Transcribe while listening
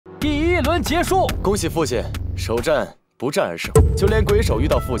第1轮结束。恭喜父亲，首战不战而胜，就连鬼手遇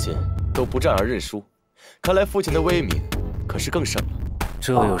到父亲都不战而认输。看来父亲的威名可是更盛了。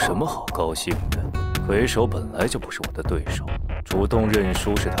这有什么好高兴的？鬼手本来就不是我的对手，主动认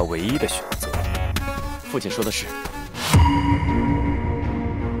输是他唯一的选择。父亲说的是。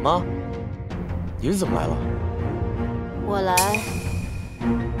妈，您怎么来了？我来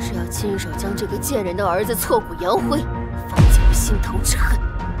是要亲手将这个贱人的儿子挫骨扬灰，放进我心头之恨。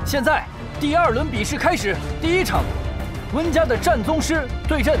现在第2轮比试开始，第1场，温家的战宗师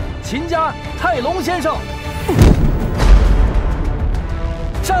对阵秦家泰隆先生。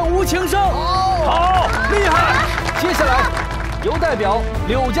战无情胜，好，厉害！接下来由代表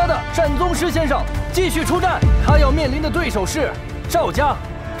柳家的战宗师先生继续出战，他要面临的对手是赵家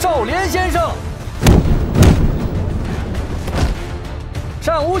赵连先生。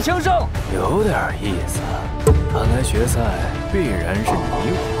战无情胜，有点意思。看来决赛必然是你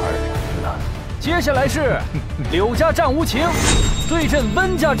我2人了。接下来是柳家战无情对阵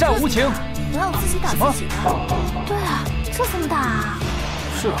温家战无情。不要自己打自己的。对啊，这么大啊！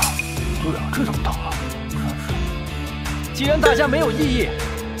是啊，有点这么大啊！既然大家没有异议，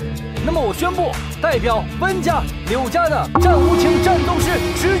那么我宣布，代表温家、柳家的战无情战宗师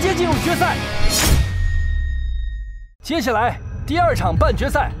直接进入决赛。接下来第2场半决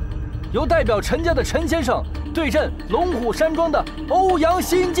赛，由代表陈家的陈先生对阵龙虎山庄的欧阳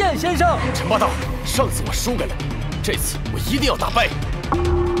新建先生。陈霸道，上次我输给了你，这次我一定要打败你。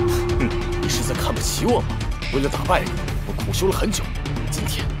你是在看不起我吗？为了打败你，我苦修了很久。今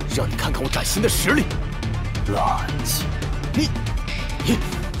天让你看看我崭新的实力。垃圾！你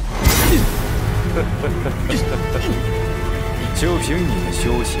就凭你的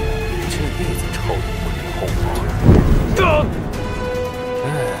修行，这辈子超越不了后王。哎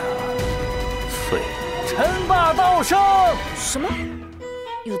呀，废物！陈霸道胜！什么？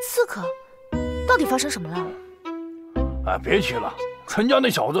有刺客？到底发生什么了？哎，别提了，陈家那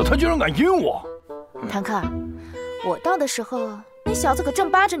小子他居然敢阴我！谭看，我到的时候，那小子可正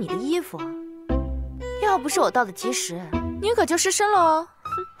扒着你的衣服。要不是我到的及时，你可就失身了哦。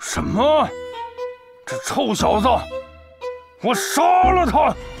什么？这臭小子！我杀了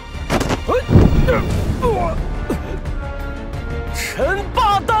他！陈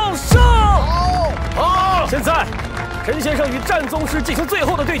霸道胜！好，现在陈先生与战宗师进行最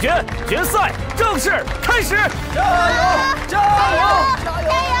后的对决，决赛正式开始！加油！加油！加油！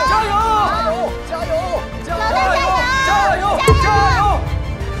加油！加油！加油！加油！加油！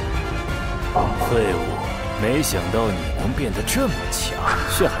废物！没想到你能变得这么强。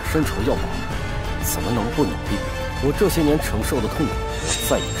血海深仇要报，怎么能不努力？我这些年承受的痛苦，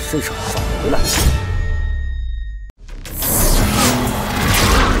在你身上找回来。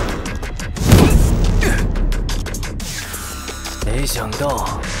没想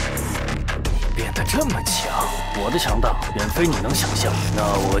到你变得这么强，我的强大远非你能想象。那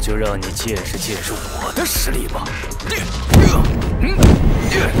我就让你见识见识我的实力吧。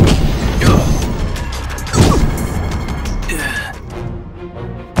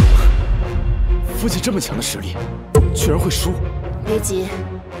父亲这么强的实力，居然会输？别急，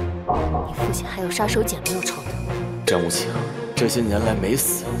你父亲还有杀手锏没有抽的。战无情，这些年来没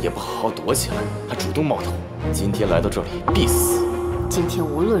死，也不好好躲起来，还主动冒头，今天来到这里必死。今天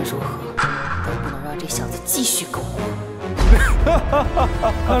无论如何都不能让这小子继续苟活。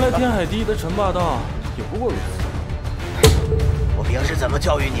看来天海第一的陈霸道也不过如此。我平时怎么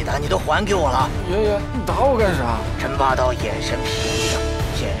教育你的，你都还给我了。爷爷，你打我干啥？陈霸道眼神平静，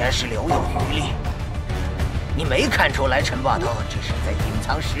显然是留有余力。你没看出来陈霸道这是在隐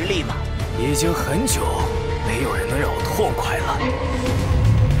藏实力吗？已经很久没有人能让我痛快了。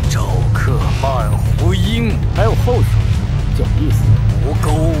赵克慢胡鹰，还有后手，有意思。吴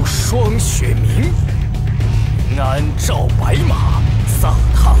钩双雪明，鞍照白马，飒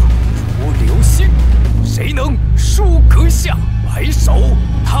沓如流星。谁能输阁下？白手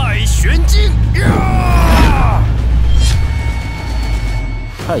太玄经呀！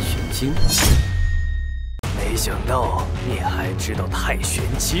太玄经。没想到你还知道太玄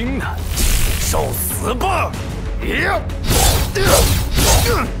经呢，受死吧！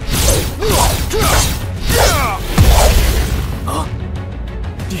啊！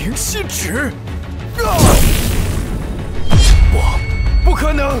灵犀指！不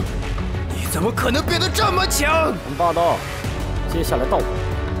可能！你怎么可能变得这么强？陈霸道，接下来到我。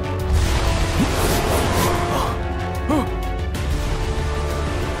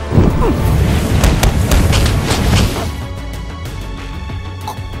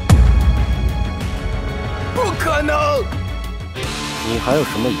不可能！你还还有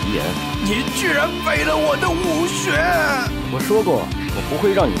什么遗言？你居然废了我的武学！我说过，我不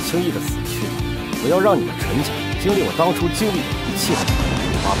会让你轻易的死去，我要让你的陈家经历我当初经历的一切。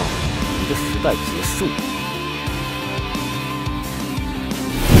妈妈，你的时代结束了。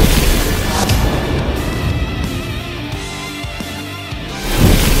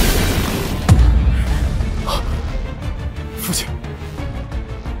父亲，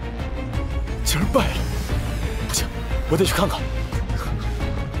竟然败了！不行，我得去看看。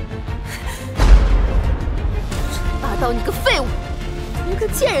霸道，你个废物，连个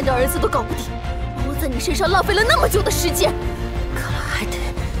贱人的儿子都搞不定，我在你身上浪费了那么久的时间，看来还得……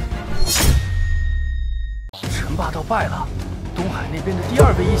陈霸道败了，东海那边的第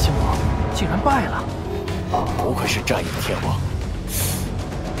2位异姓王竟然败了。不愧是战役天王，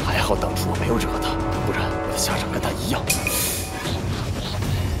还好当初我没有惹他，不然我的下场跟他一样。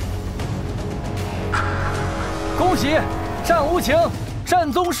恭喜战无情，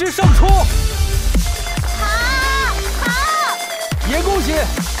战宗师胜出！好，也恭喜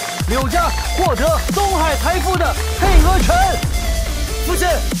柳家获得东海财富的配额权。父亲，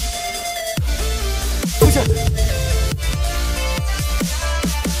父亲，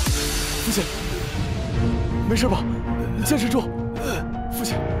父亲，没事吧？你坚持住。父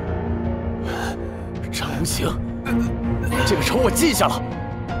亲，战无情，这个仇我记下了。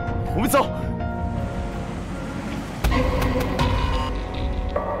我们走。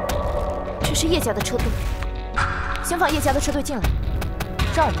这是叶家的车队，先放叶家的车队进来，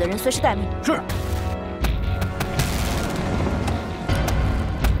让我们的人随时待命。是。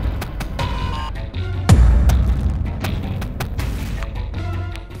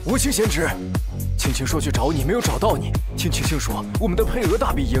无情贤侄，青青说去找你，没有找到你。听青青说，我们的配额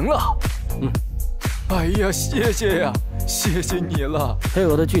大比赢了。哎呀，谢谢呀，谢谢你了。配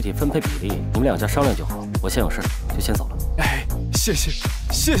额的具体分配比例，你们2家商量就好。我先有事，就先走了。哎，谢谢，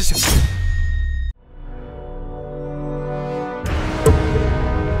谢谢。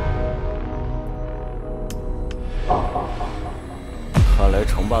看来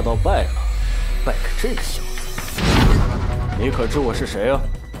程霸道败了，败给这个小子。你可知我是谁啊？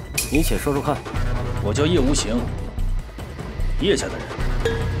你且说说看。我叫叶无情，叶家的人。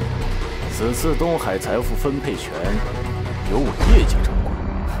此次东海财富分配权由我叶家掌管，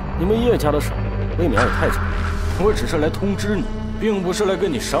你们叶家的手未免也太长了。我只是来通知你，并不是来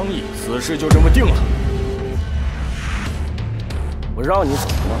跟你商议，此事就这么定了。我让你走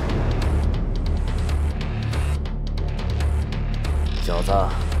了。小子，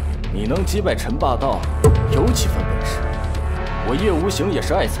你能击败陈霸道，有几分本事？我叶无形也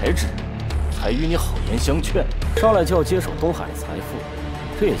是爱财之人，才与你好言相劝，上来就要接手东海财富，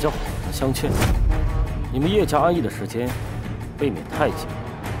这也叫好言相劝。你们叶家安逸的时间未免太久，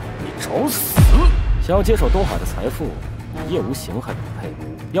你找死！想要接手东海的财富，叶无形还不配。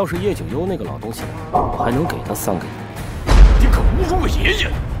要是叶九幽那个老东西来，我还能给他3个亿。你可侮辱我爷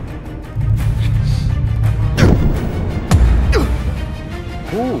爷！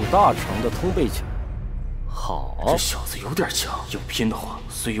古武大成的通背拳，好，这小子有点强，要拼的话，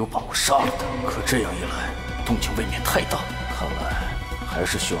虽有把握杀了他。可这样一来，动静未免太大，看来还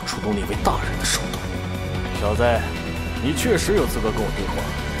是需要出动那位大人的手段。小子，你确实有资格跟我对话，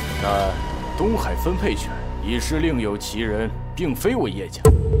但东海分配权已是另有其人，并非我叶家，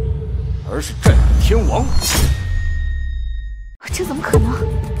而是战翼天王。这怎么可能？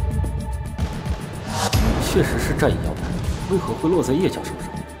确实是战翼腰带，为何会落在叶家手上？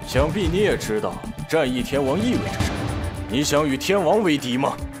想必你也知道战翼天王意味着什么。你想与天王为敌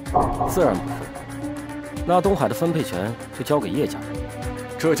吗？自然不是。那东海的分配权就交给叶家人，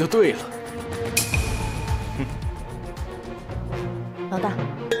这就对了。老大，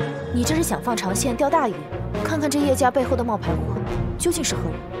你这是想放长线钓大鱼，看看这叶家背后的冒牌货究竟是何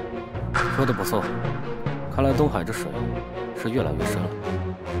人？说的不错，看来东海这水是越来越深了。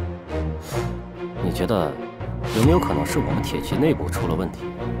你觉得有没有可能是我们铁骑内部出了问题？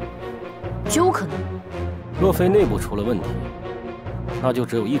绝无可能。若非内部出了问题，那就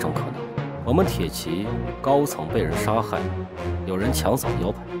只有一种可能：我们铁骑高层被人杀害，有人抢走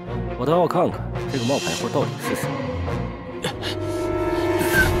腰牌。我倒要看看这个冒牌货到底是谁。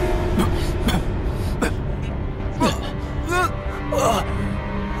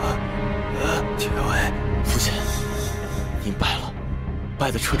天伟，父亲，您败了，败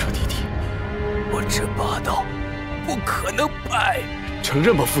得彻彻底底。我这霸道不可能败。承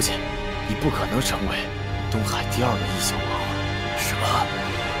认吧，父亲，你不可能成为东海第2个异姓王。什么？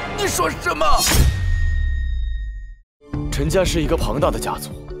你说什么？陈家是一个庞大的家族，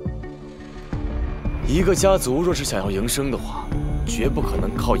一个家族若是想要营生的话，绝不可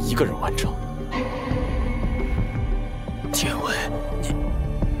能靠一个人完成。天伟，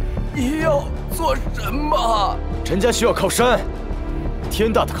你要做什么？陈家需要靠山，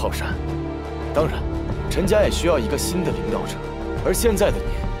天大的靠山。当然，陈家也需要一个新的领导者。而现在的你，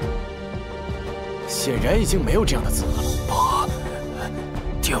显然已经没有这样的资格了。不，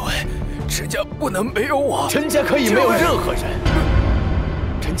天威，陈家不能没有我。陈家可以没有任何人。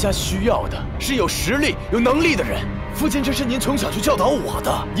陈家需要的是有实力、有能力的人。父亲，这是您从小就教导我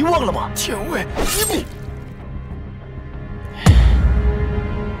的，你忘了吗？天威，你。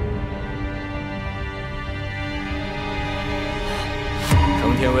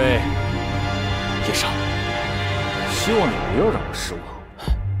程天威，叶少，希望你不要让我失望。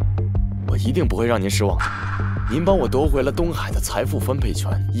我一定不会让您失望的。您帮我夺回了东海的财富分配权，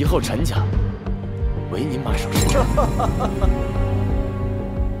以后陈家唯您马首是瞻。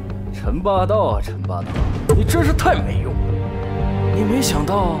陈霸道啊，陈霸道，你真是太没用了！你没想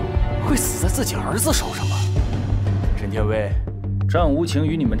到会死在自己儿子手上吧？陈天威，战无情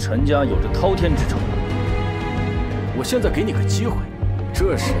与你们陈家有着滔天之仇。我现在给你个机会，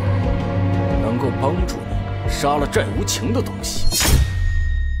这是能够帮助你杀了战无情的东西。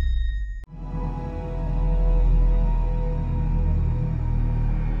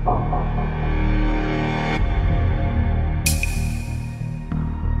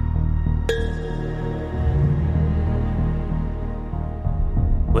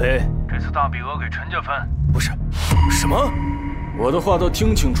喂，这次大笔额给陈家分，不是，什么？我的话都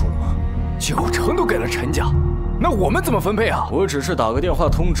听清楚了吗？9成都给了陈家，那我们怎么分配啊？我只是打个电话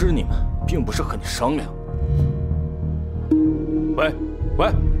通知你们，并不是和你商量。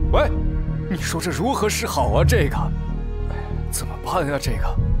喂，你说这如何是好啊？这个，怎么办啊？这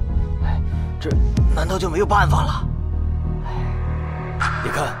个，这难道就没有办法了？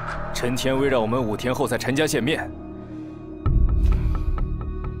你看，陈天威让我们5天后在陈家见面。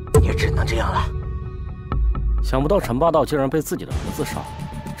也只能这样了。想不到陈霸道竟然被自己的儿子杀了，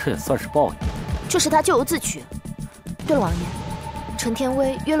这也算是报应。这是他咎由自取。对了，王爷，陈天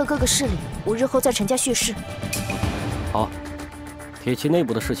威约了各个势力5日后在陈家叙事。好，铁骑内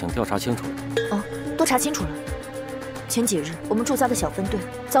部的事情调查清楚了。哦，都查清楚了。前几日我们驻扎的小分队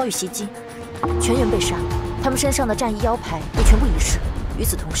遭遇袭击，全员被杀，他们身上的战役腰牌也全部遗失。与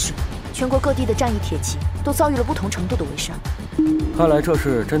此同时，全国各地的战役铁骑都遭遇了不同程度的围杀。看来这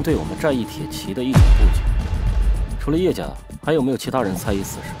是针对我们战役铁骑的一种布局。除了叶家，还有没有其他人猜疑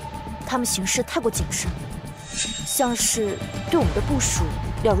此事？他们行事太过谨慎，像是对我们的部署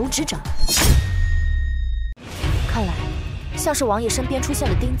了如指掌。看来，像是王爷身边出现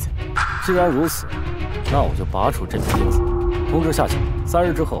了钉子。既然如此，那我就拔出这枚钉子。通知下将，3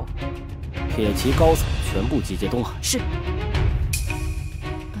日之后，铁骑高层全部集结东海。是。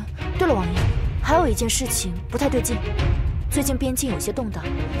对了，王爷，还有一件事情不太对劲。最近边境有些动荡，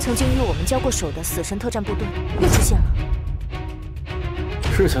曾经与我们交过手的死神特战部队又出现了。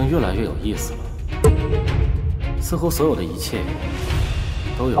事情越来越有意思了，似乎所有的一切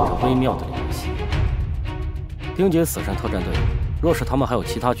都有着微妙的联系。盯紧死神特战队，若是他们还有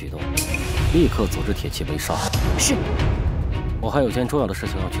其他举动，立刻组织铁骑围杀。是。我还有件重要的事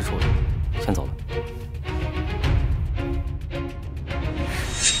情要去处理，先走了。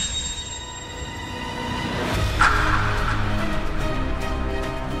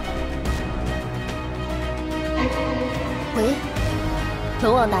喂，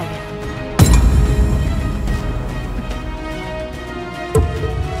龙王大人。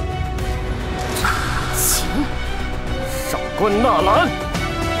上官纳兰。